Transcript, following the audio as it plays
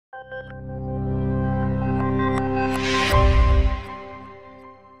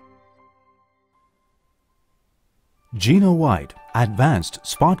GenoWhite Advanced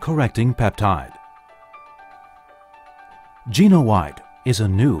Spot Correcting Peptide. GenoWhite is a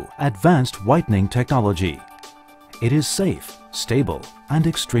new, advanced whitening technology. It is safe, stable, and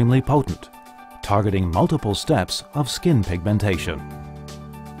extremely potent, targeting multiple steps of skin pigmentation.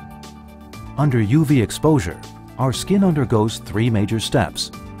 Under UV exposure, our skin undergoes three major steps: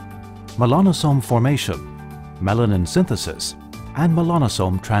 melanosome formation, melanin synthesis, and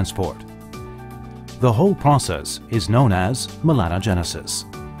melanosome transport. The whole process is known as melanogenesis.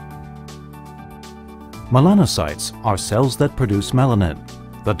 Melanocytes are cells that produce melanin,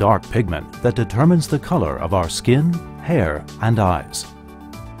 the dark pigment that determines the color of our skin, hair, and eyes.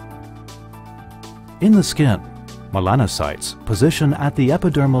 In the skin, melanocytes position at the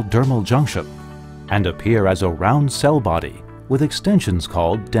epidermal-dermal junction and appear as a round cell body with extensions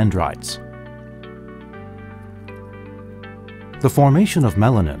called dendrites. The formation of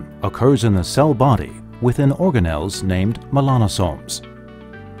melanin occurs in the cell body within organelles named melanosomes.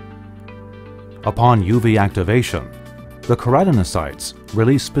 Upon UV activation, the keratinocytes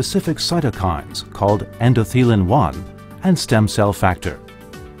release specific cytokines called endothelin-1 and stem cell factor.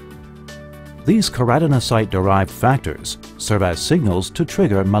 These keratinocyte-derived factors serve as signals to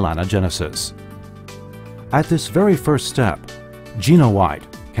trigger melanogenesis. At this very first step, GenoWhite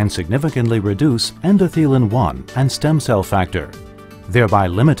can significantly reduce endothelin-1 and stem cell factor, thereby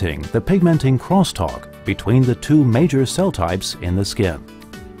limiting the pigmenting crosstalk between the two major cell types in the skin.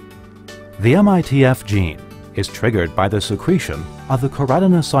 The MITF gene is triggered by the secretion of the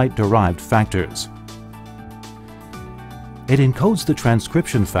keratinocyte-derived factors. It encodes the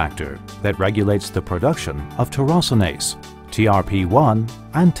transcription factor that regulates the production of tyrosinase, TRP1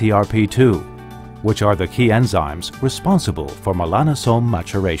 and TRP2, which are the key enzymes responsible for melanosome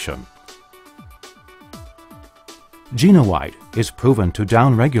maturation. GenoWhite is proven to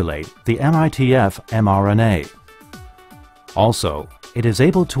downregulate the MITF mRNA. Also, it is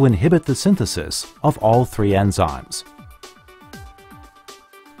able to inhibit the synthesis of all three enzymes.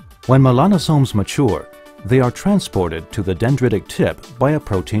 When melanosomes mature, they are transported to the dendritic tip by a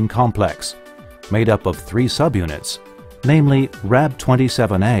protein complex, made up of three subunits, namely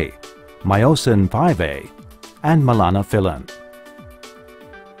Rab27A, myosin 5A, and melanophilin.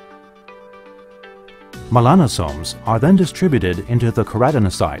 Melanosomes are then distributed into the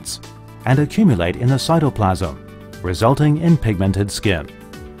keratinocytes and accumulate in the cytoplasm, resulting in pigmented skin.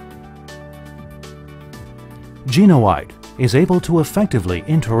 GenoWhite is able to effectively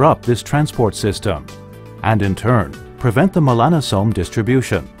interrupt this transport system and in turn prevent the melanosome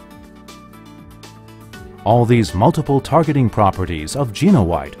distribution. All these multiple targeting properties of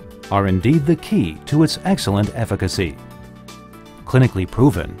GenoWhite are indeed the key to its excellent efficacy. Clinically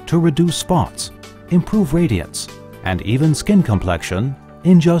proven to reduce spots, improve radiance, and even skin complexion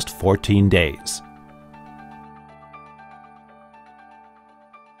in just 14 days.